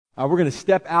We're going to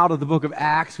step out of the book of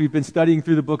Acts. We've been studying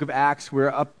through the book of Acts. We're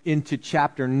up into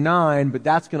chapter 9, but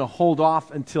that's going to hold off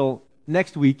until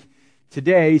next week.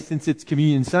 Today, since it's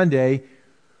Communion Sunday,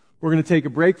 we're going to take a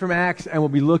break from Acts, and we'll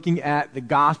be looking at the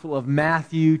Gospel of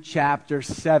Matthew, chapter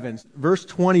 7. Verse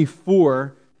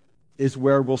 24 is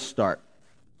where we'll start.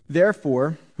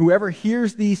 Therefore, whoever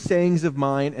hears these sayings of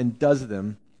mine and does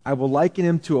them, I will liken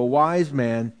him to a wise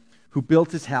man who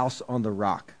built his house on the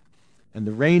rock. And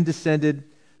the rain descended,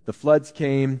 the floods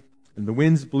came, and the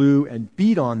winds blew and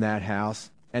beat on that house,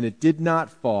 and it did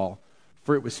not fall,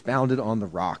 for it was founded on the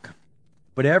rock.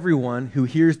 But everyone who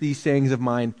hears these sayings of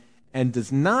mine and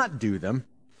does not do them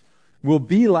will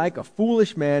be like a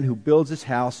foolish man who builds his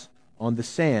house on the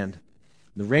sand.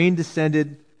 The rain descended,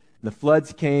 and the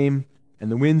floods came,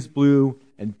 and the winds blew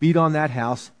and beat on that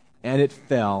house, and it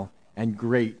fell, and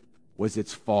great was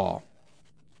its fall.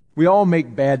 We all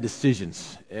make bad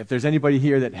decisions. If there's anybody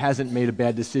here that hasn't made a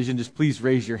bad decision, just please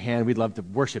raise your hand. We'd love to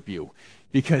worship you.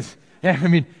 Because,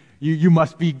 you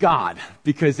must be God.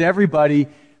 Because everybody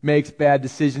makes bad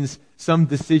decisions. Some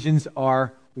decisions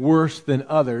are worse than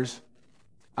others.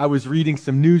 I was reading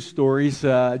some news stories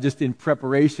just in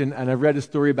preparation, and I read a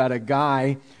story about a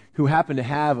guy who happened to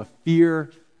have a fear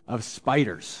of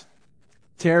spiders.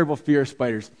 Terrible fear of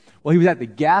spiders. Well, he was at the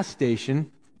gas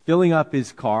station filling up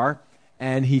his car,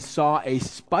 and he saw a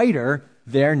spider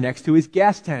there next to his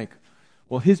gas tank.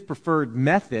 Well, his preferred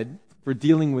method for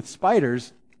dealing with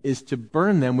spiders is to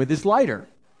burn them with his lighter.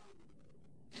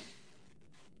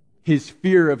 His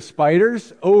fear of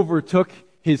spiders overtook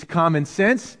his common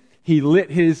sense. He lit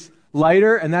his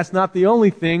lighter, and that's not the only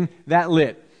thing that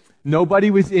lit. Nobody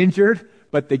was injured,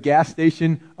 but the gas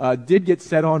station did get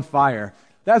set on fire.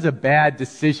 That was a bad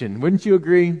decision. Wouldn't you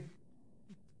agree?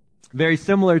 Very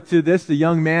similar to this, a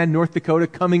young man, North Dakota,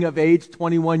 coming of age,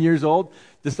 21 years old,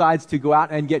 decides to go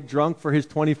out and get drunk for his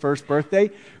 21st birthday,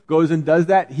 goes and does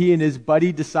that. He and his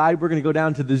buddy decide we're going to go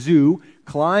down to the zoo,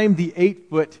 climb the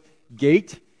 8-foot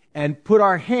gate, and put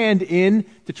our hand in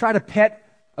to try to pet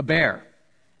a bear.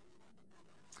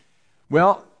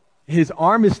 Well, his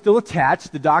arm is still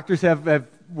attached. The doctors have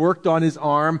worked on his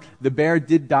arm. The bear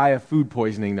did die of food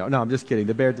poisoning, though. No, I'm just kidding.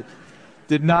 The bear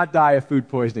did not die of food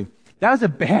poisoning. That was a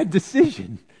bad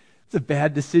decision. It's a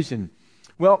bad decision.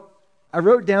 Well, I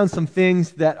wrote down some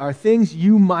things that are things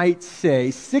you might say,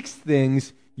 6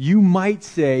 things you might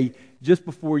say just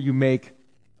before you make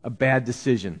a bad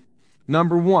decision.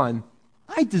 Number 1,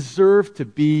 I deserve to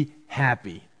be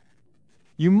happy.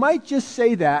 You might just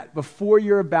say that before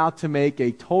you're about to make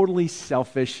a totally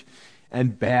selfish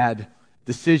and bad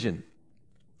decision.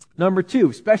 Number 2,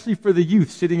 especially for the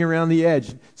youth sitting around the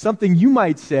edge, something you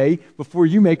might say before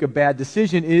you make a bad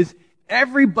decision is,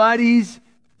 everybody's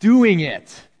doing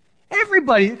it.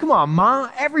 Everybody, come on, Ma,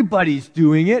 everybody's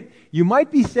doing it. You might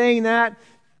be saying that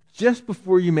just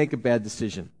before you make a bad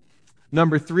decision.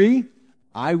 Number 3,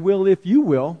 I will if you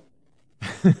will.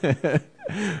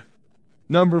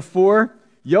 Number 4,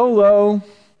 YOLO.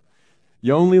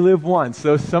 You only live once.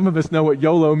 So some of us know what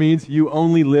YOLO means. You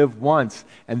only live once.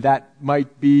 And that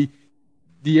might be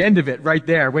the end of it right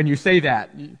there when you say that.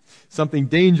 Something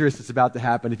dangerous is about to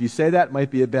happen. If you say that, it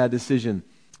might be a bad decision.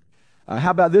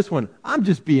 How about this one? I'm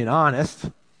just being honest.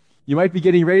 You might be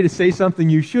getting ready to say something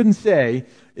you shouldn't say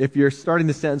if you're starting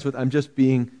the sentence with, I'm just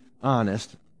being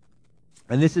honest.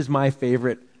 And this is my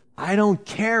favorite. I don't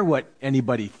care what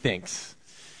anybody thinks.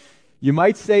 You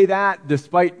might say that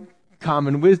despite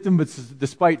common wisdom, but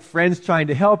despite friends trying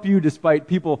to help you, despite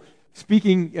people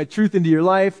speaking truth into your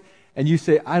life, and you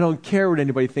say, I don't care what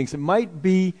anybody thinks. It might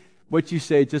be what you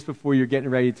say just before you're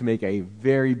getting ready to make a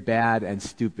very bad and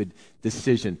stupid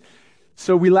decision.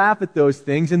 So we laugh at those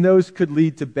things, and those could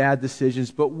lead to bad decisions,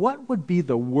 but what would be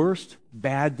the worst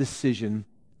bad decision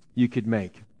you could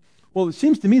make? Well, it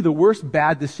seems to me the worst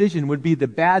bad decision would be the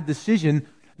bad decision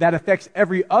that affects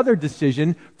every other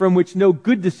decision from which no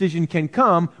good decision can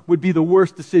come would be the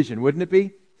worst decision, wouldn't it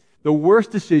be? The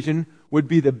worst decision would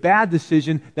be the bad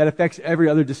decision that affects every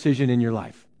other decision in your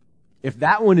life. If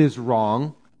that one is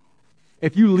wrong,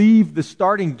 if you leave the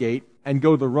starting gate and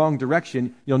go the wrong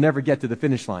direction, you'll never get to the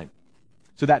finish line.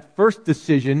 So that first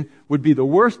decision would be the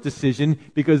worst decision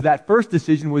because that first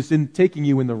decision was in taking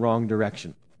you in the wrong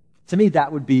direction. To me,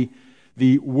 that would be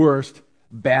the worst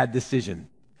bad decision.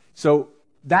 So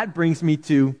that brings me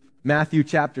to Matthew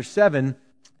chapter 7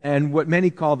 and what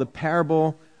many call the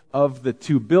parable of the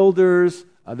 2 builders,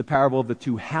 the parable of the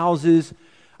 2 houses.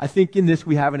 I think in this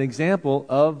we have an example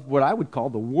of what I would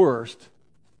call the worst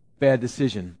bad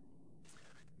decision.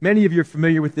 Many of you are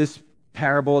familiar with this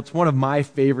parable. It's one of my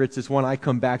favorites. It's one I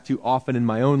come back to often in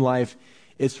my own life.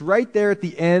 It's right there at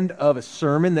the end of a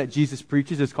sermon that Jesus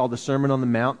preaches. It's called the Sermon on the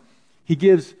Mount. He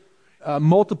gives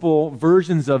multiple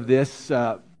versions of this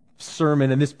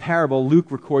sermon and this parable.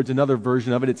 Luke records another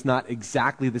version of it. It's not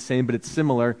exactly the same, but it's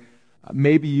similar.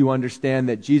 Maybe you understand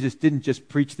that Jesus didn't just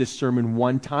preach this sermon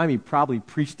one time. He probably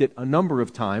preached it a number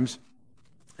of times.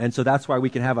 And so that's why we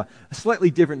can have a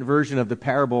slightly different version of the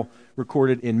parable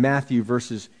recorded in Matthew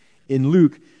versus in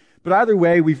Luke. But either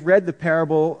way, we've read the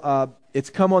parable. It's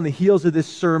come on the heels of this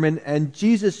sermon. And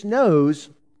Jesus knows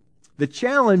the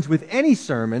challenge with any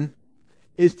sermon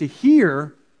is to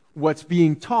hear what's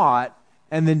being taught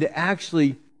and then to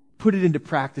actually put it into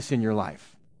practice in your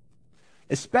life.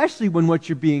 Especially when what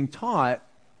you're being taught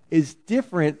is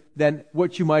different than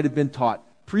what you might have been taught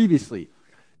previously.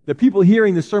 The people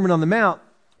hearing the Sermon on the Mount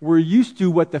were used to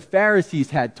what the Pharisees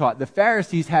had taught. The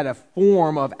Pharisees had a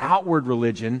form of outward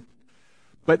religion,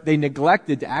 but they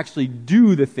neglected to actually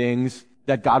do the things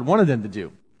that God wanted them to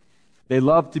do. They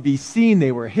loved to be seen.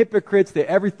 They were hypocrites.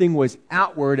 Everything was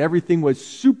outward. Everything was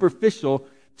superficial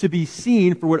to be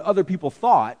seen for what other people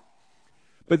thought.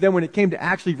 But then when it came to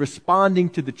actually responding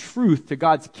to the truth, to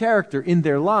God's character in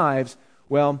their lives,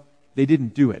 well, they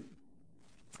didn't do it.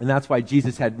 And that's why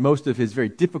Jesus had most of his very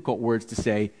difficult words to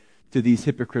say to these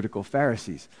hypocritical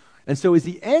Pharisees. And so as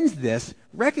he ends this,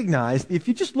 recognize, if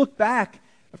you just look back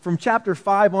from chapter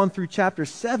 5 on through chapter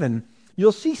 7,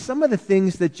 you'll see some of the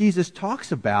things that Jesus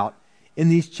talks about in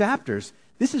these chapters.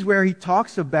 This is where he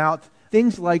talks about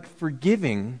things like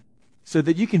forgiving so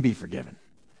that you can be forgiven.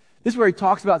 This is where he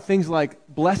talks about things like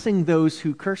blessing those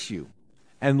who curse you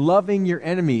and loving your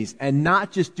enemies and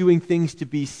not just doing things to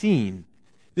be seen.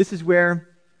 This is where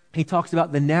he talks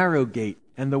about the narrow gate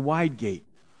and the wide gate.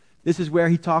 This is where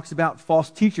he talks about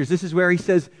false teachers. This is where he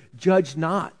says, judge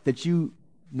not, that you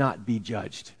not be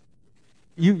judged.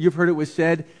 You've heard it was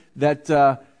said that,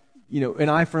 an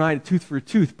eye for an eye, a tooth for a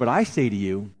tooth. But I say to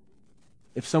you,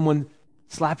 if someone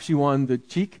slaps you on the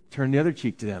cheek, turn the other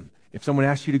cheek to them. If someone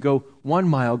asks you to go 1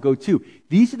 mile, go 2.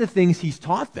 These are the things he's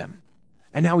taught them.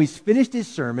 And now he's finished his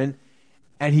sermon,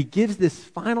 and he gives this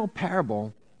final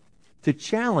parable to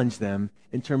challenge them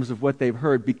in terms of what they've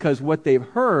heard, because what they've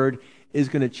heard is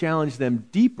going to challenge them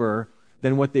deeper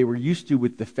than what they were used to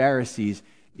with the Pharisees.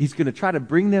 He's going to try to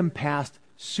bring them past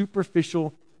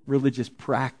superficial religious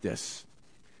practice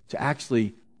to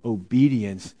actually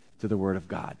obedience to the Word of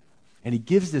God. And he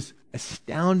gives this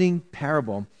astounding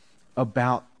parable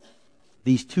about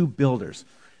these two builders.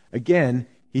 Again,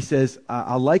 he says,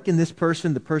 I'll liken this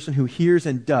person, the person who hears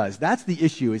and does. That's the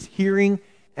issue, is hearing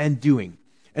and doing.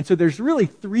 And so there's really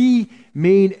three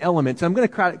main elements. I'm going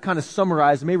to kind of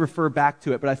summarize. I may refer back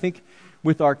to it, but I think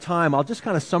with our time, I'll just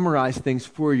kind of summarize things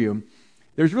for you.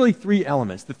 There's really three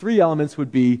elements. The three elements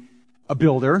would be a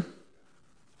builder,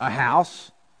 a house,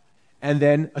 and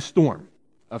then a storm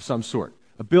of some sort.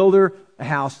 A builder, a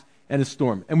house, and a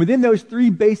storm. And within those three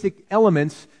basic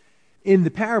elements in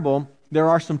the parable, there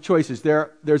are some choices.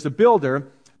 There's a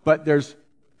builder, but there's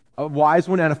a wise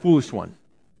one and a foolish one.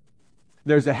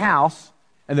 There's a house,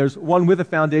 and there's one with a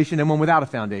foundation and one without a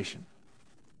foundation.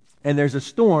 And there's a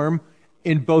storm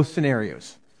in both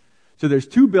scenarios. So there's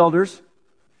two builders.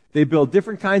 They build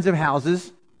different kinds of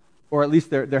houses, or at least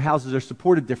their houses are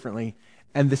supported differently,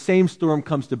 and the same storm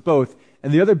comes to both.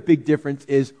 And the other big difference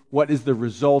is what is the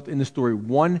result in the story.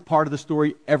 One part of the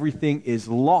story, everything is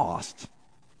lost.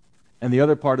 And the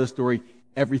other part of the story,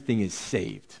 everything is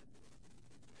saved.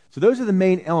 So those are the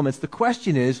main elements. The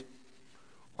question is,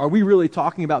 are we really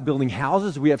talking about building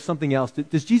houses, or do we have something else?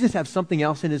 Does Jesus have something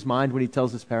else in his mind when he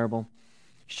tells this parable?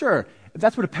 Sure.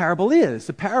 That's what a parable is.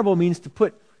 A parable means to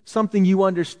put something you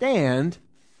understand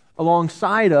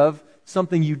alongside of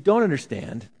something you don't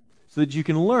understand so that you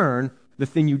can learn the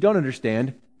thing you don't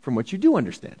understand from what you do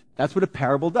understand. That's what a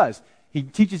parable does. He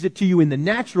teaches it to you in the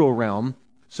natural realm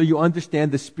so you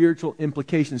understand the spiritual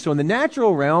implications. So in the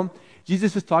natural realm,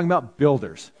 Jesus is talking about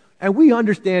builders. And we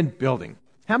understand building.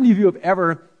 How many of you have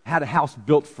ever had a house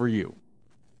built for you?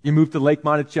 You move to Lake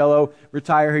Monticello,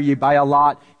 retire here, you buy a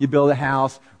lot, you build a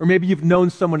house. Or maybe you've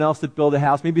known someone else that built a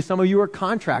house. Maybe some of you are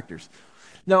contractors.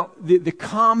 Now, the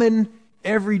common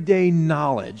everyday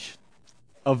knowledge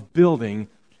of building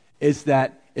is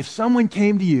that if someone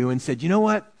came to you and said, you know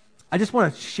what? I just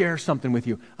want to share something with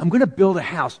you. I'm going to build a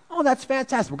house. Oh, that's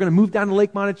fantastic. We're going to move down to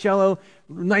Lake Monticello,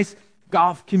 nice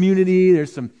golf community.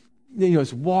 There's some,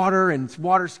 it's water and it's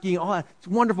water skiing. Oh, it's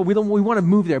wonderful. We want to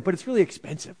move there, but it's really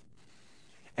expensive.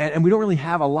 And we don't really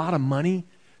have a lot of money.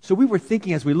 So we were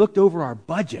thinking as we looked over our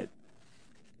budget,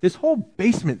 this whole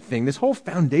basement thing, this whole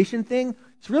foundation thing,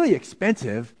 it's really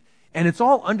expensive. And it's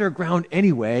all underground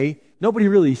anyway. Nobody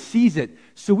really sees it.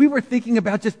 So we were thinking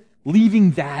about just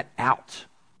leaving that out.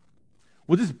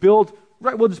 We'll just build,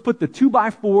 right, we'll just put the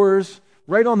 2x4s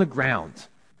right on the ground.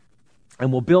 And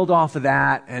we'll build off of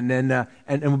that, and then,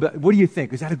 what do you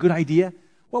think? Is that a good idea?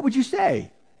 What would you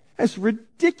say? That's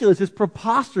ridiculous. It's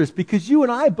preposterous, because you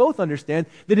and I both understand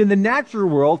that in the natural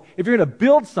world, if you're going to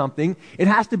build something, it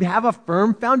has to have a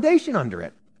firm foundation under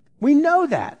it. We know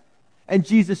that. And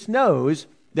Jesus knows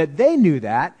that they knew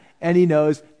that, and he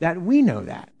knows that we know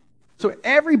that. So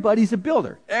everybody's a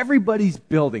builder. Everybody's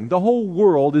building. The whole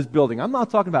world is building. I'm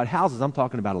not talking about houses. I'm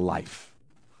talking about a life.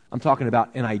 I'm talking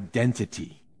about an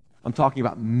identity. I'm talking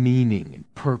about meaning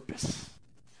and purpose.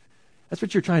 That's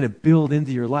what you're trying to build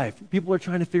into your life. People are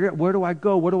trying to figure out, where do I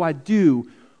go? What do I do?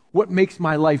 What makes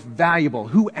my life valuable?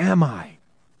 Who am I?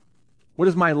 What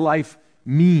does my life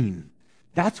mean?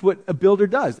 That's what a builder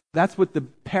does. That's what the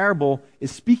parable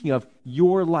is speaking of,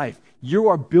 your life. You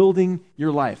are building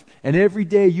your life. And every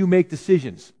day you make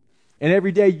decisions. And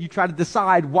every day you try to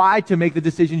decide why to make the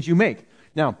decisions you make.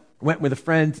 Now, I went with a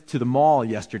friend to the mall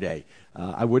yesterday.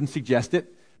 I wouldn't suggest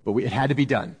it, but it had to be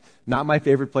done. Not my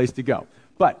favorite place to go.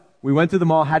 But we went to the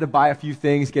mall, had to buy a few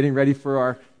things, getting ready for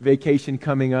our vacation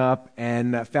coming up,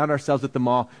 and found ourselves at the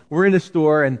mall. We're in a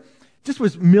store and just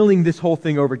was milling this whole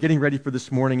thing over, getting ready for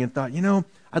this morning, and thought,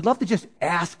 I'd love to just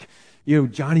ask,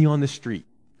 Johnny on the street,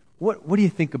 what do you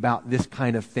think about this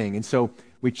kind of thing? And so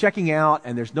we're checking out,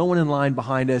 and there's no one in line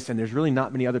behind us, and there's really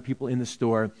not many other people in the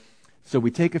store. So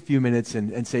we take a few minutes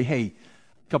and say, hey,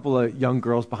 a couple of young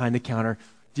girls behind the counter,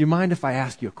 do you mind if I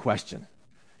ask you a question?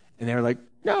 And they were like,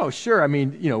 no, sure. I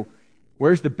mean,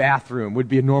 where's the bathroom would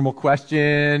be a normal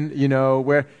question. How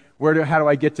do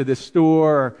I get to this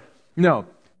store? No.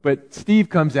 But Steve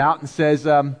comes out and says,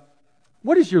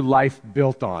 what is your life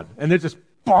built on? And they're just,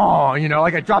 bong,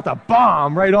 like I dropped a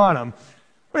bomb right on them.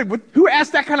 Wait, who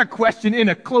asked that kind of question in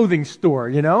a clothing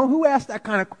store, Who asked that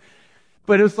kind of...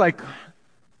 But it was like,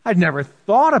 I'd never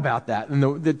thought about that. And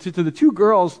the two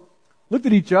girls looked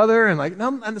at each other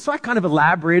and so I kind of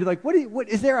elaborated, what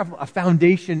is there a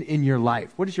foundation in your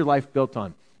life? What is your life built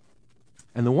on?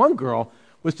 And the one girl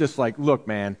was just like, look,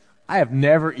 man, I have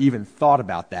never even thought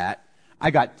about that. I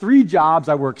got 3 jobs,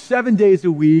 I work 7 days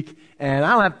a week, and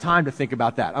I don't have time to think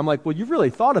about that. I'm like, well, you've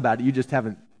really thought about it, you just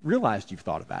haven't realized you've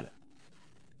thought about it.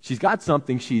 She's got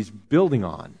something she's building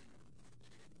on.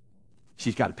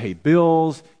 She's got to pay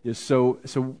bills. So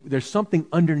there's something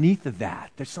underneath of that.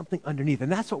 There's something underneath.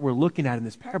 And that's what we're looking at in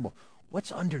this parable.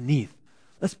 What's underneath?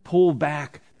 Let's pull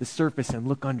back the surface and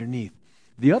look underneath.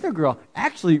 The other girl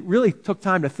actually really took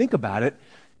time to think about it.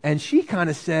 And she kind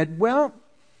of said, well,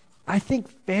 I think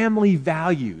family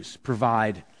values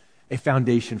provide a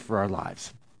foundation for our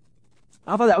lives.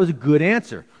 I thought that was a good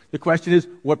answer. The question is,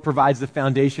 what provides the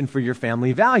foundation for your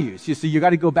family values? You see, you got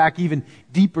to go back even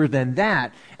deeper than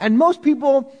that. And most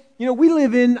people, we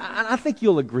live in, I think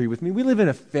you'll agree with me, we live in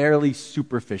a fairly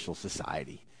superficial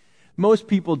society. Most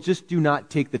people just do not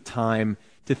take the time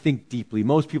to think deeply.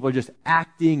 Most people are just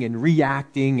acting and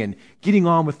reacting and getting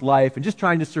on with life and just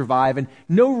trying to survive, and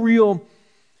no real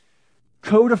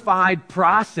codified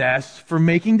process for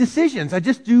making decisions. I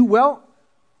just do,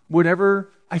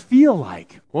 whatever I feel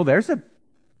like. Well, there's a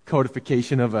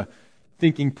codification of a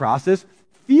thinking process.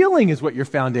 Feeling is what your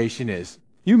foundation is.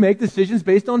 You make decisions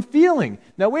based on feeling.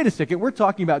 Now, wait a second. We're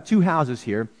talking about 2 houses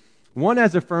here. One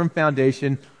has a firm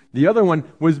foundation. The other one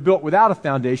was built without a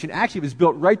foundation. Actually, it was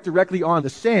built right directly on the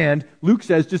sand. Luke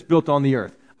says just built on the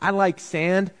earth. I like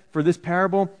sand for this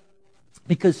parable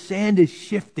because sand is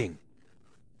shifting.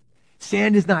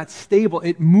 Sand is not stable.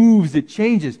 It moves. It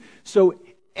changes. So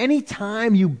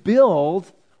anytime you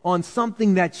build on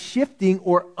something that's shifting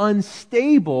or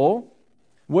unstable,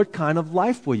 what kind of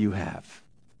life will you have?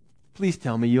 Please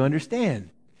tell me you understand.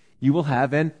 You will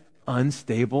have an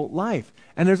unstable life.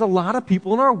 And there's a lot of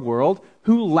people in our world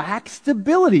who lack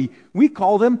stability. We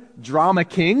call them drama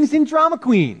kings and drama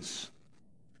queens.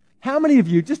 How many of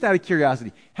you, just out of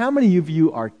curiosity, how many of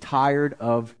you are tired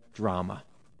of drama?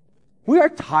 We are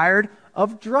tired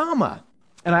of drama.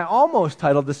 And I almost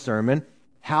titled the sermon,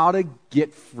 How to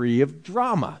Get Free of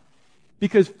Drama.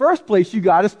 Because first place you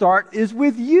got to start is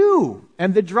with you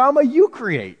and the drama you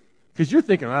create. Because you're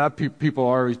thinking, people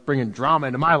are always bringing drama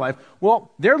into my life. Well,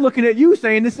 they're looking at you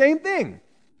saying the same thing.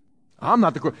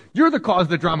 You're the cause of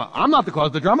the drama. I'm not the cause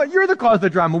of the drama. You're the cause of the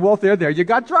drama. Well, there you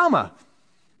got drama.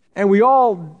 And we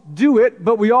all do it,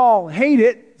 but we all hate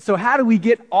it. So how do we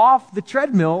get off the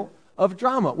treadmill of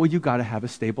drama? Well, you got to have a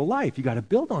stable life. You got to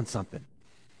build on something.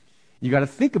 You got to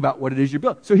think about what it is you're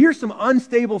building. So here's some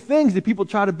unstable things that people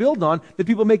try to build on, that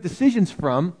people make decisions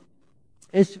from.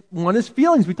 One is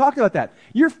feelings. We talked about that.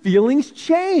 Your feelings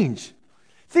change.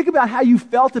 Think about how you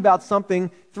felt about something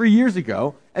 3 years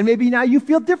ago, and maybe now you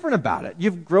feel different about it.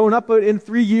 You've grown up in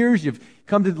 3 years. You've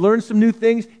come to learn some new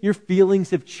things. Your feelings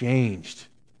have changed.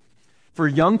 For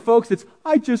young folks, it's,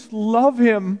 I just love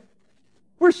him.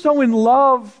 We're so in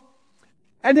love.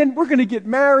 And then we're going to get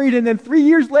married, and then 3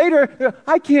 years later,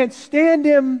 I can't stand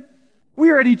him.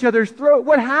 We're at each other's throat.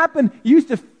 What happened? You used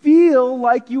to feel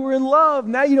like you were in love.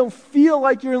 Now you don't feel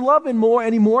like you're in love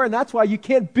anymore, and that's why you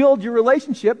can't build your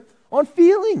relationship on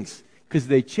feelings, because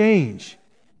they change.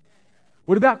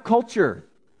 What about culture?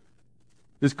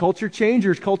 Does culture change,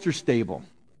 or is culture stable?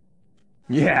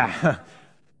 Yeah,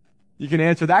 you can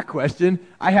answer that question.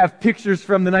 I have pictures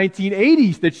from the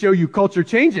 1980s that show you culture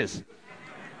changes.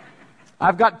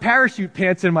 I've got parachute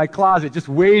pants in my closet just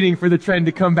waiting for the trend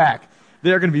to come back.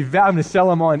 They're going to be, I'm going to sell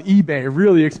them on eBay,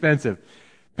 really expensive.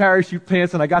 Parachute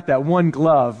pants, and I got that one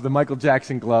glove, the Michael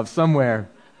Jackson glove, somewhere.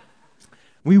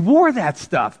 We wore that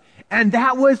stuff, and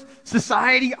that was,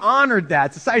 society honored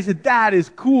that. Society said, that is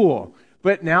cool.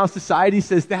 But now society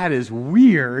says that is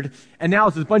weird, and now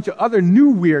there's a bunch of other new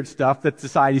weird stuff that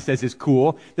society says is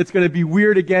cool that's going to be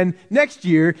weird again next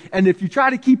year, and if you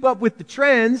try to keep up with the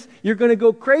trends, you're going to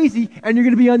go crazy, and you're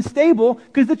going to be unstable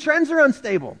because the trends are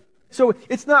unstable. So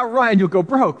it's not right, and you'll go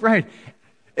broke, right?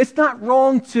 It's not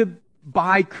wrong to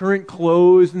buy current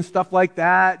clothes and stuff like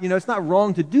that. It's not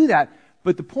wrong to do that.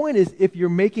 But the point is, if you're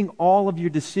making all of your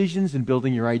decisions and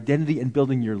building your identity and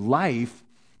building your life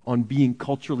on being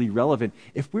culturally relevant,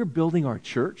 if we're building our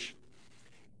church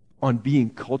on being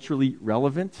culturally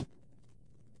relevant,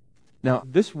 now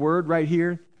this word right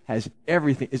here has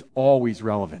everything, is always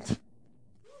relevant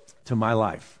to my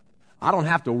life. I don't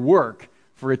have to work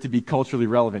for it to be culturally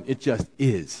relevant. It just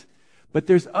is. But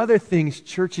there's other things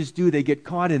churches do. They get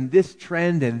caught in this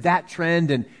trend and that trend,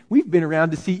 and we've been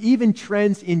around to see even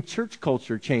trends in church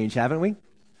culture change, haven't we?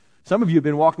 Some of you have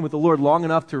been walking with the Lord long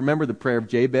enough to remember the prayer of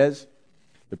Jabez,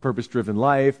 the purpose-driven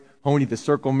life, Honi the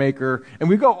circle maker, and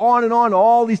we go on and on,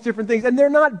 all these different things, and they're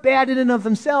not bad in and of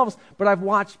themselves, but I've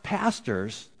watched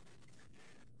pastors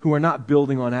who are not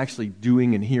building on actually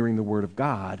doing and hearing the Word of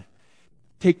God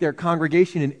take their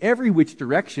congregation in every which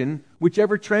direction,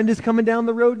 whichever trend is coming down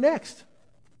the road next.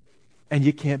 And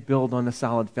you can't build on a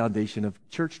solid foundation of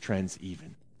church trends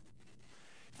even.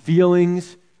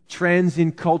 Feelings, trends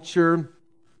in culture,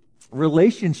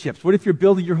 relationships. What if you're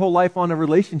building your whole life on a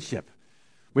relationship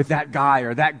with that guy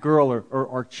or that girl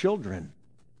or children?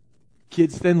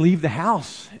 Kids then leave the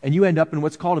house, and you end up in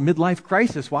what's called a midlife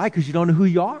crisis. Why? Because you don't know who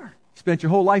you are. You spent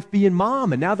your whole life being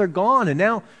mom, and now they're gone, and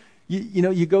now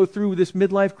you go through this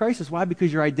midlife crisis. Why?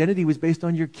 Because your identity was based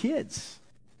on your kids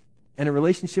and a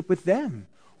relationship with them.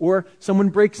 Or someone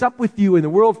breaks up with you and the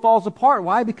world falls apart.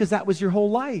 Why? Because that was your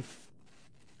whole life.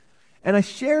 And I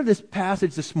share this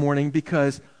passage this morning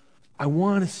because I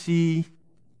want to see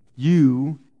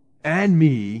you and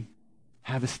me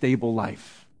have a stable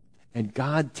life. And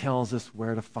God tells us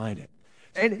where to find it.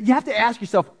 And you have to ask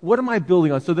yourself, what am I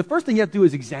building on? So the first thing you have to do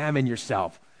is examine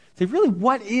yourself. Say, really,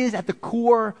 what is at the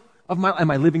core of my,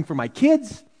 am I living for my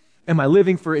kids? Am I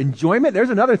living for enjoyment? There's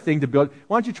another thing to build.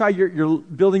 Why don't you try your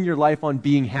building your life on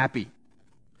being happy?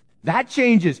 That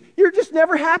changes. You're just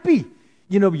never happy.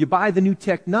 You buy the new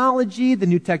technology. The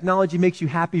new technology makes you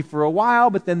happy for a while,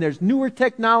 but then there's newer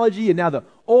technology, and now the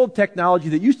old technology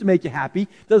that used to make you happy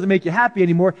doesn't make you happy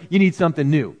anymore. You need something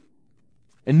new.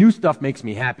 And new stuff makes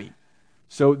me happy.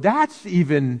 So that's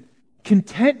even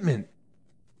contentment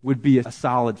would be a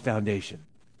solid foundation.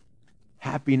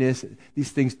 Happiness,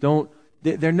 these things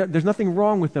there's nothing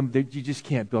wrong with them. You just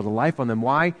can't build a life on them.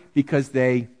 Why? Because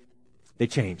they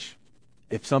change.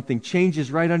 If something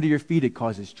changes right under your feet, it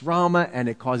causes drama and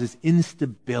it causes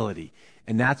instability.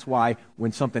 And that's why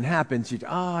when something happens,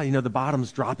 the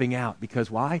bottom's dropping out.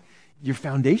 Because why? Your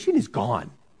foundation is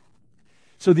gone.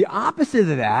 So the opposite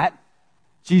of that,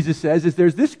 Jesus says, is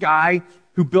there's this guy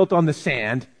who built on the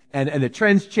sand, and the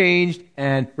trends changed,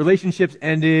 and relationships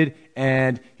ended,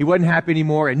 and he wasn't happy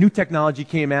anymore, and new technology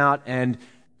came out, and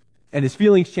his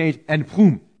feelings changed, and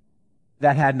boom,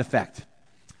 that had an effect.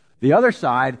 The other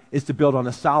side is to build on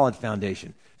a solid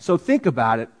foundation. So think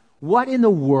about it. What in the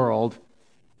world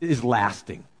is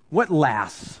lasting? What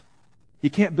lasts? You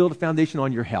can't build a foundation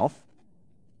on your health.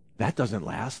 That doesn't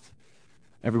last.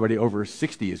 Everybody over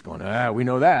 60 is going, we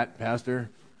know that, Pastor.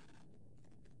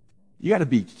 You got to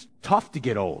be tough to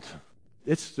get old.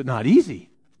 It's not easy.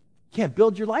 You can't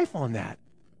build your life on that.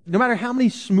 No matter how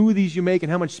many smoothies you make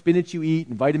and how much spinach you eat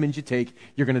and vitamins you take,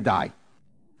 you're going to die.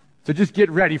 So just get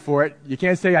ready for it. You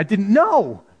can't say, I didn't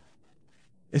know.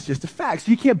 It's just a fact.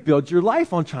 So you can't build your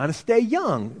life on trying to stay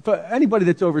young. For anybody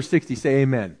that's over 60, say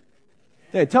amen.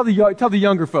 Hey, tell the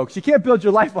younger folks, you can't build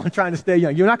your life on trying to stay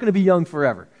young. You're not going to be young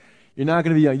forever. You're not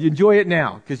going to be young. You enjoy it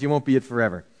now because you won't be it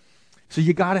forever. So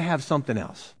you got to have something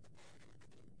else.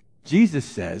 Jesus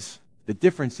says the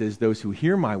difference is those who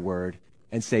hear my word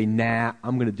and say, nah,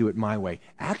 I'm going to do it my way.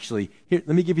 Actually, here,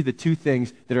 let me give you the two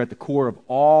things that are at the core of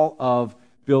all of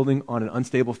building on an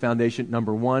unstable foundation.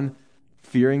 Number one,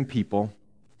 fearing people.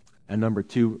 And number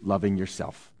two, loving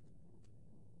yourself.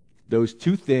 Those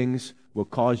two things will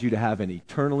cause you to have an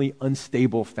eternally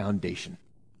unstable foundation.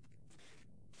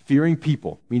 Fearing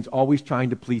people means always trying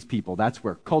to please people. That's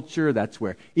where culture, that's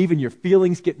where even your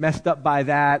feelings get messed up by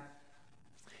that.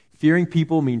 Fearing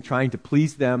people means trying to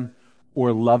please them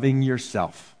or loving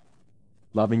yourself.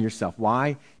 Loving yourself.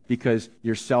 Why? Because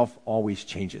yourself always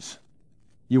changes.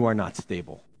 You are not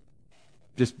stable,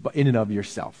 just in and of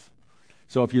yourself.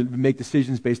 So if you make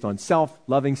decisions based on self,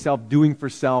 loving self, doing for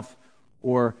self,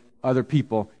 or other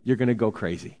people, you're going to go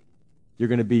crazy. You're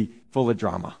going to be full of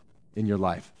drama in your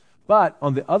life. But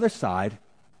on the other side,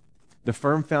 the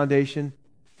firm foundation,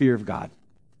 fear of God,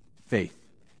 faith.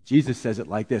 Jesus says it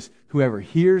like this: whoever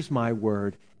hears my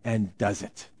word and does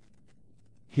it.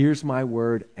 Hears my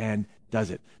word and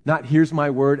does it. Not hears my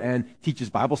word and teaches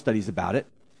Bible studies about it.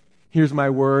 Hears my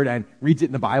word and reads it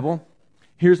in the Bible.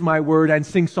 Hears my word and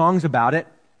sings songs about it.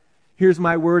 Hears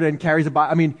my word and carries a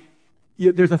Bible. I mean,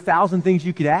 there's 1,000 things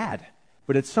you could add.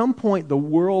 But at some point, the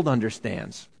world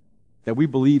understands that we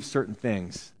believe certain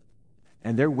things.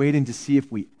 And they're waiting to see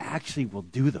if we actually will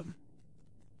do them.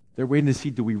 They're waiting to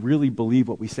see, do we really believe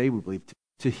what we say we believe?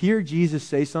 To hear Jesus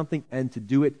say something and to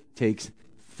do it takes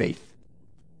faith.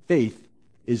 Faith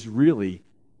is really,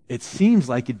 it seems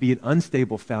like it'd be an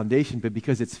unstable foundation, but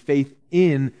because it's faith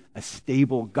in a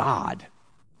stable God,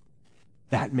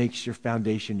 that makes your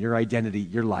foundation, your identity,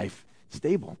 your life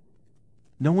stable.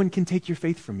 No one can take your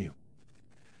faith from you.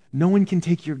 No one can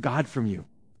take your God from you.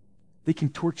 They can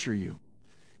torture you.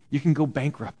 You can go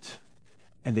bankrupt,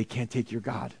 and they can't take your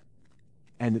God.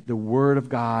 And the Word of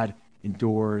God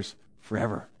endures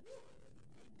forever.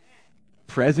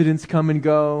 Presidents come and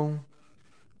go.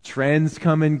 Trends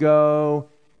come and go.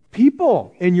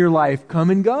 People in your life come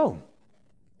and go.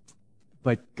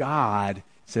 But God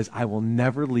says, I will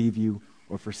never leave you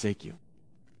or forsake you.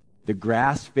 The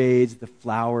grass fades, the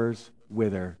flowers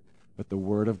wither, but the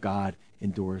Word of God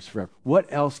endures forever.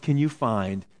 What else can you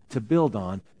find to build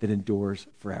on that endures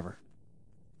forever?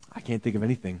 I can't think of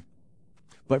anything.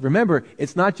 But remember,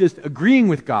 it's not just agreeing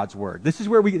with God's word. This is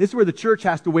where the church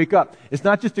has to wake up. It's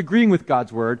not just agreeing with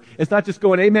God's word. It's not just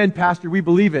going, amen, pastor, we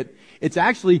believe it. It's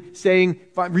actually saying,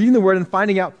 reading the word and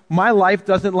finding out my life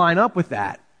doesn't line up with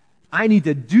that. I need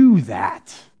to do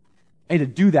that. I need to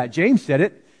do that. James said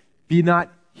it. Be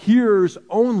not hearers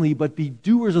only, but be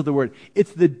doers of the word.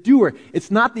 It's the doer. It's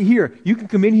not the hearer. You can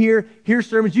come in here, hear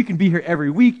sermons. You can be here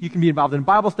every week. You can be involved in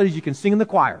Bible studies. You can sing in the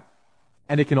choir.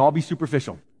 And it can all be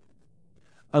superficial.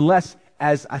 Unless,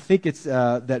 as I think it's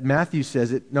that Matthew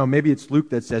says it, no, maybe it's Luke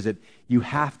that says it, you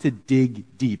have to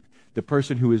dig deep. The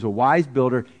person who is a wise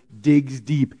builder digs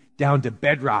deep down to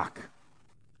bedrock.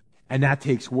 And that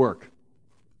takes work.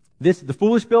 The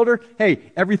foolish builder,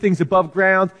 hey, everything's above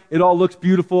ground. It all looks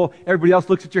beautiful. Everybody else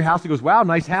looks at your house and goes, wow,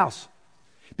 nice house.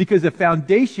 Because the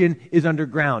foundation is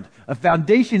underground. A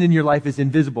foundation in your life is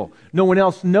invisible. No one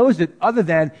else knows it other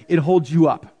than it holds you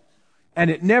up. And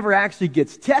it never actually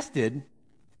gets tested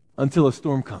until a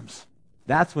storm comes.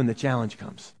 That's when the challenge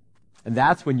comes. And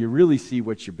that's when you really see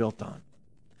what you're built on.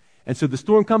 And so the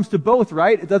storm comes to both,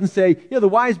 right? It doesn't say, the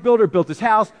wise builder built his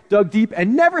house, dug deep,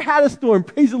 and never had a storm.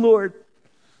 Praise the Lord.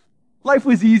 Life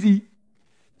was easy.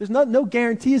 There's no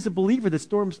guarantee as a believer that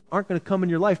storms aren't going to come in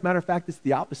your life. Matter of fact, it's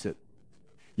the opposite.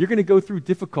 You're going to go through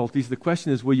difficulties. The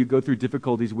question is, will you go through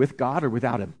difficulties with God or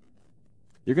without Him?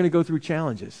 You're going to go through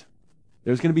challenges.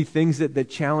 There's going to be things that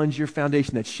challenge your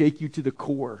foundation, that shake you to the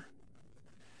core.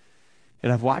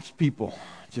 And I've watched people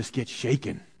just get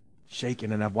shaken,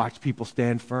 and I've watched people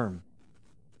stand firm.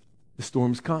 The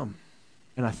storms come.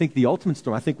 And I think the ultimate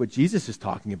storm, I think what Jesus is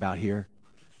talking about here,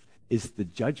 is the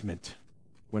judgment.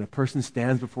 When a person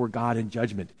stands before God in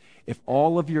judgment, if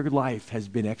all of your life has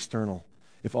been external,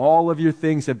 if all of your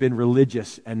things have been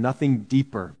religious and nothing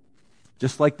deeper,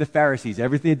 just like the Pharisees,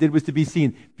 everything they did was to be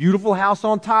seen. Beautiful house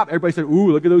on top. Everybody said,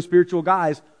 ooh, look at those spiritual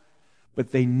guys.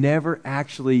 But they never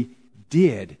actually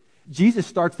did. Jesus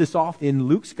starts this off in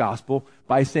Luke's gospel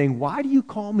by saying, why do you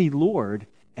call me Lord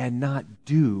and not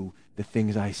do the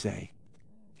things I say?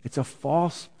 It's a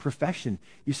false profession.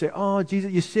 You say, oh,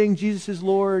 Jesus, you sing Jesus is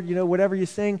Lord, whatever you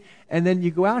sing, and then you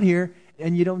go out here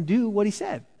and you don't do what He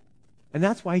said. And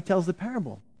that's why He tells the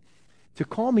parable. To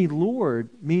call me Lord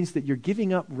means that you're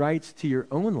giving up rights to your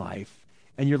own life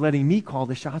and you're letting me call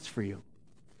the shots for you.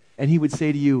 And he would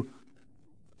say to you,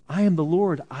 I am the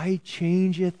Lord, I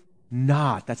changeth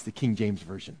not. That's the King James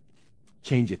Version.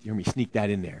 Changeth. You hear me sneak that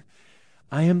in there.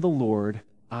 I am the Lord,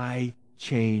 I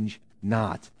change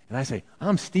not. And I say,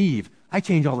 I'm Steve. I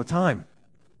change all the time.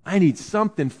 I need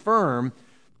something firm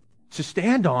to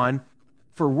stand on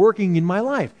for working in my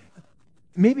life.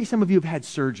 Maybe some of you have had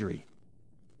surgery.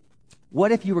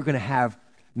 What if you were going to have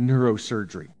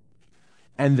neurosurgery?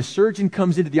 And the surgeon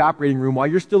comes into the operating room while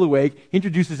you're still awake,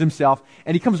 introduces himself,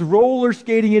 and he comes roller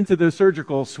skating into the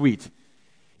surgical suite.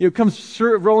 Comes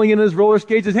rolling in his roller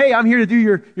skates, says, hey, I'm here to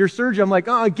do your surgery. I'm like,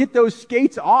 oh, get those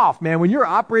skates off, man. When you're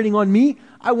operating on me,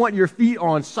 I want your feet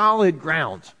on solid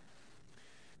ground.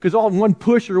 Because all in one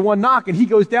push or one knock, and he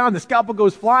goes down, the scalpel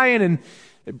goes flying, and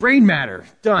brain matter,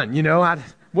 done. I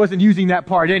wasn't using that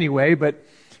part anyway, but,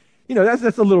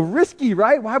 that's a little risky,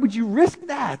 right? Why would you risk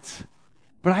that?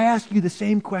 But I ask you the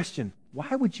same question.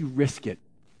 Why would you risk it?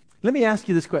 Let me ask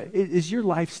you this question. Is your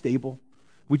life stable?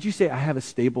 Would you say, I have a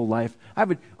stable life?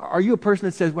 Are you a person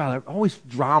that says, wow, there's always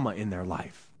drama in their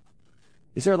life?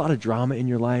 Is there a lot of drama in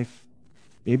your life?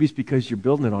 Maybe it's because you're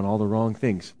building it on all the wrong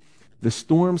things. The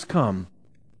storms come,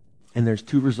 and there's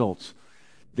two results.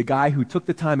 The guy who took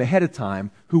the time ahead of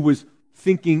time, who was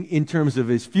thinking in terms of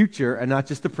his future and not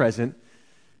just the present,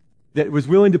 that was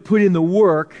willing to put in the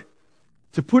work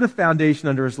to put a foundation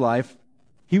under his life,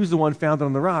 he was the one founded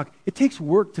on the rock. It takes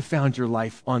work to found your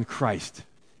life on Christ.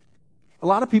 A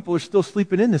lot of people are still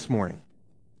sleeping in this morning.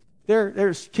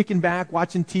 They're kicking back,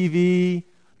 watching TV.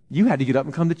 You had to get up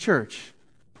and come to church.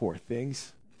 Poor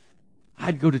things.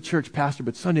 I'd go to church, Pastor,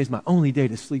 but Sunday's my only day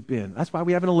to sleep in. That's why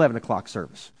we have an 11 o'clock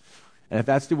service. And if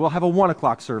that's, we'll have a 1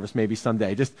 o'clock service maybe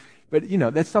Sunday. But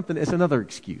that's something, it's another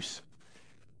excuse.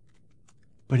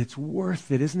 But it's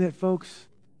worth it, isn't it, folks?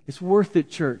 It's worth it,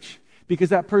 church. Because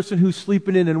that person who's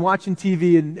sleeping in and watching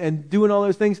TV and doing all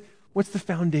those things, what's the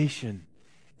foundation?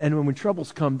 And when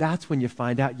troubles come, that's when you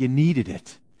find out you needed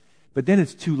it. But then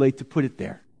it's too late to put it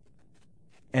there.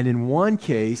 And in one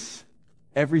case,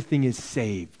 everything is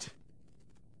saved.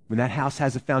 When that house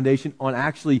has a foundation on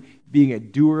actually being a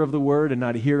doer of the word and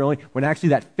not a hearer only, when actually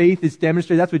that faith is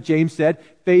demonstrated, that's what James said.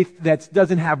 Faith that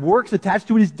doesn't have works attached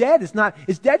to it is dead.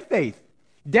 It's dead faith.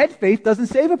 Dead faith doesn't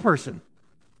save a person.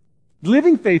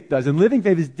 Living faith does, and living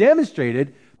faith is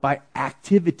demonstrated by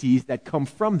activities that come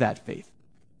from that faith.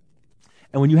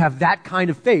 And when you have that kind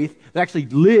of faith that actually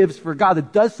lives for God,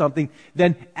 that does something,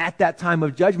 then at that time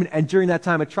of judgment and during that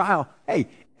time of trial, hey,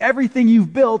 everything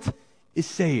you've built is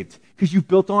saved. Because you've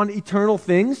built on eternal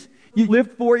things. You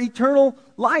lived for eternal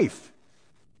life.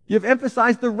 You've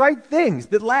emphasized the right things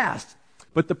that last.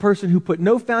 But the person who put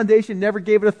no foundation, never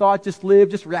gave it a thought, just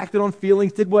lived, just reacted on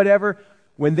feelings, did whatever,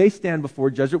 when they stand before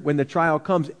judgment, when the trial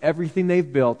comes, everything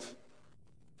they've built,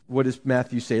 what does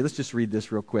Matthew say? Let's just read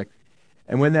this real quick.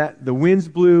 And when the winds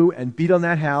blew and beat on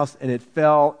that house, and it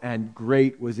fell, and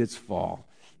great was its fall.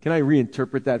 Can I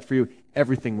reinterpret that for you?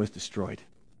 Everything was destroyed.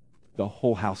 The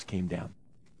whole house came down.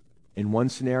 In one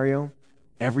scenario,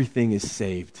 everything is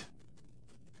saved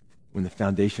when the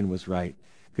foundation was right,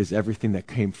 because everything that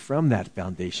came from that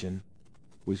foundation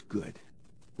was good,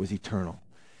 was eternal.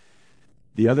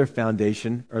 The other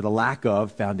foundation, or the lack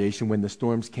of foundation, when the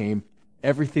storms came,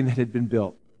 everything that had been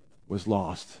built was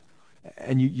lost.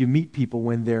 And you meet people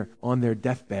when they're on their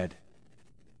deathbed,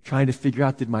 trying to figure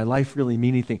out, did my life really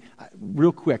mean anything?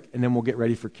 Real quick, and then we'll get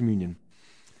ready for communion.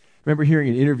 I remember hearing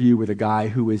an interview with a guy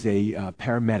who was a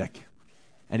paramedic,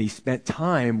 and he spent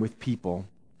time with people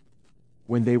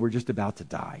when they were just about to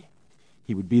die.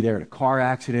 He would be there at a car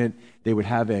accident. They would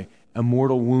have a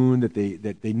mortal wound that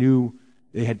they knew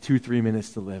they had 2-3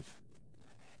 minutes to live.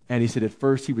 And he said at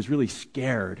first he was really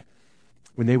scared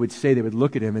when they would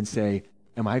look at him and say,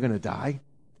 am I going to die?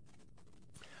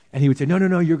 And he would say,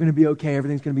 no, you're going to be okay.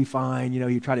 Everything's going to be fine.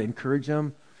 You try to encourage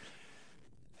them.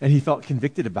 And he felt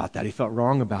convicted about that. He felt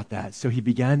wrong about that. So he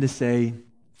began to say,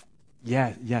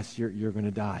 yes, you're going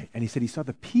to die. And he said he saw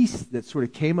the peace that sort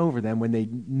of came over them when they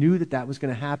knew that was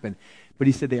going to happen. But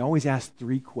he said they always asked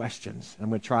 3 questions. I'm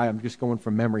going to try. I'm just going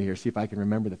from memory here, see if I can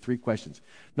remember the 3 questions.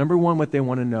 Number 1, what they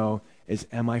want to know is,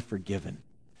 am I forgiven?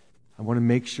 I want to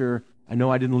make sure, I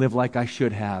know I didn't live like I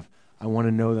should have. I want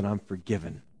to know that I'm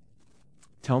forgiven.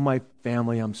 Tell my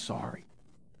family I'm sorry.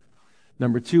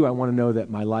 Number 2, I want to know that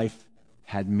my life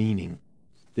had meaning.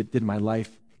 Did my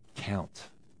life count?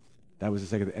 That was the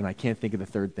second, and I can't think of the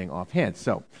third thing offhand.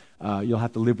 So you'll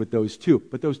have to live with those 2.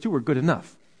 But those 2 were good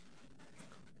enough.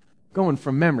 Going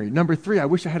from memory. Number 3, I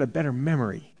wish I had a better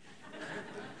memory.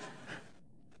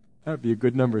 That would be a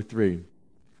good number 3.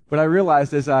 But I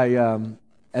realized as I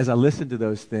listened to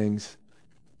those things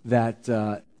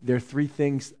that there are three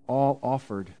things all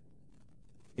offered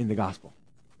in the gospel,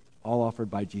 all offered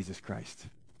by Jesus Christ.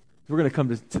 We're going to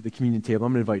come to the communion table.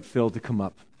 I'm going to invite Phil to come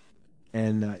up.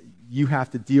 And you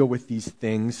have to deal with these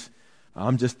things.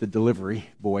 I'm just the delivery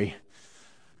boy.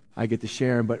 I get to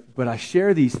share them. But I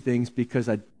share these things because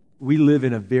we live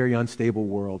in a very unstable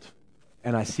world.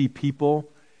 And I see people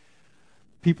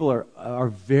are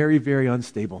very, very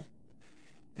unstable.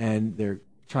 And they're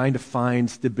trying to find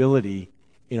stability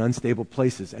in unstable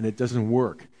places, and it doesn't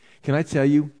work. Can I tell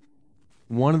you,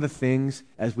 one of the things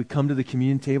as we come to the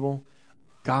communion table,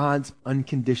 God's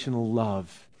unconditional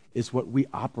love is what we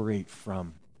operate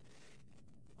from.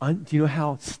 Do you know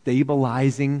how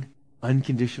stabilizing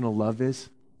unconditional love is?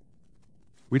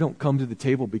 We don't come to the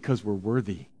table because we're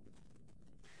worthy.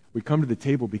 We come to the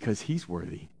table because He's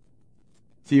worthy.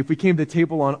 See, if we came to the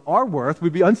table on our worth,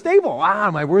 we'd be unstable.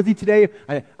 Am I worthy today?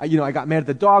 I got mad at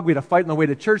the dog. We had a fight on the way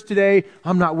to church today.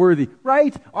 I'm not worthy.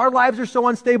 Right? Our lives are so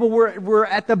unstable, we're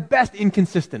at the best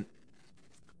inconsistent.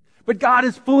 But God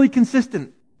is fully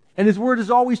consistent, and His word is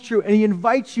always true, and He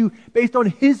invites you based on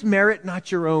His merit,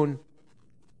 not your own.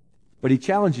 But He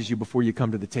challenges you before you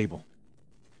come to the table.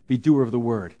 Be doer of the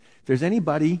word. If there's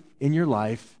anybody in your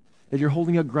life that you're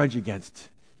holding a grudge against,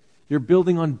 you're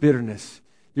building on bitterness,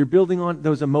 you're building on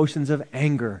those emotions of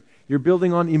anger, you're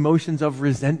building on emotions of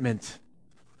resentment,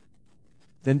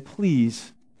 then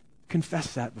please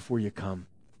confess that before you come.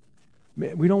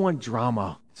 We don't want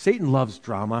drama. Satan loves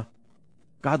drama.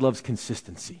 God loves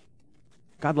consistency.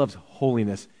 God loves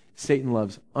holiness. Satan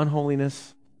loves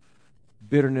unholiness,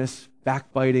 bitterness,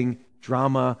 backbiting,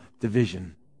 drama,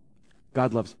 division.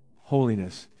 God loves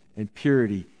holiness and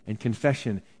purity and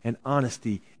confession and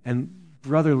honesty and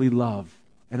brotherly love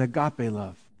and agape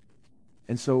love.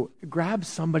 And so grab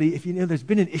somebody, if you know there's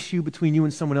been an issue between you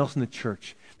and someone else in the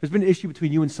church, there's been an issue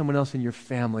between you and someone else in your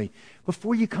family,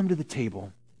 before you come to the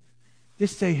table,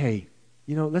 just say, hey,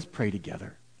 let's pray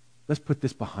together. Let's put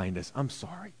this behind us. I'm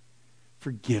sorry.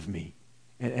 Forgive me.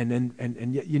 And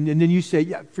then you say,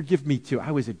 yeah, forgive me too.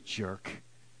 I was a jerk.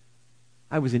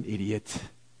 I was an idiot.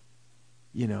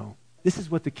 This is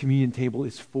what the communion table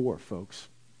is for, folks.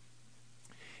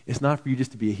 It's not for you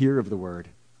just to be a hearer of the word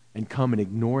and come and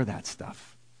ignore that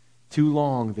stuff. Too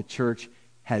long the church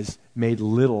has made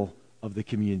little of the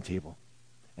communion table.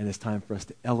 And it's time for us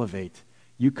to elevate.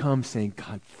 You come saying,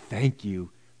 God, thank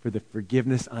you for the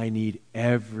forgiveness I need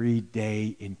every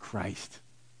day in Christ.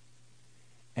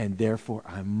 And therefore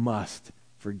I must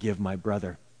forgive my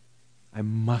brother. I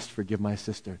must forgive my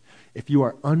sister. If you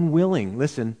are unwilling,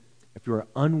 listen, if you are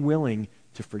unwilling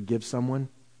to forgive someone,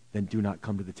 then do not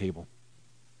come to the table.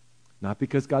 Not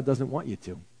because God doesn't want you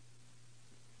to,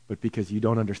 but because you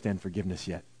don't understand forgiveness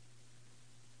yet.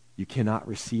 You cannot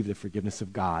receive the forgiveness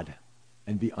of God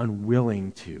and be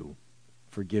unwilling to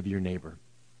forgive your neighbor.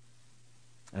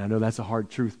 And I know that's a hard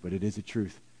truth, but it is a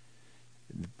truth.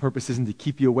 The purpose isn't to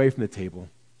keep you away from the table.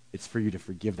 It's for you to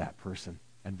forgive that person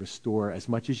and restore as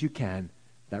much as you can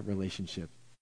that relationship.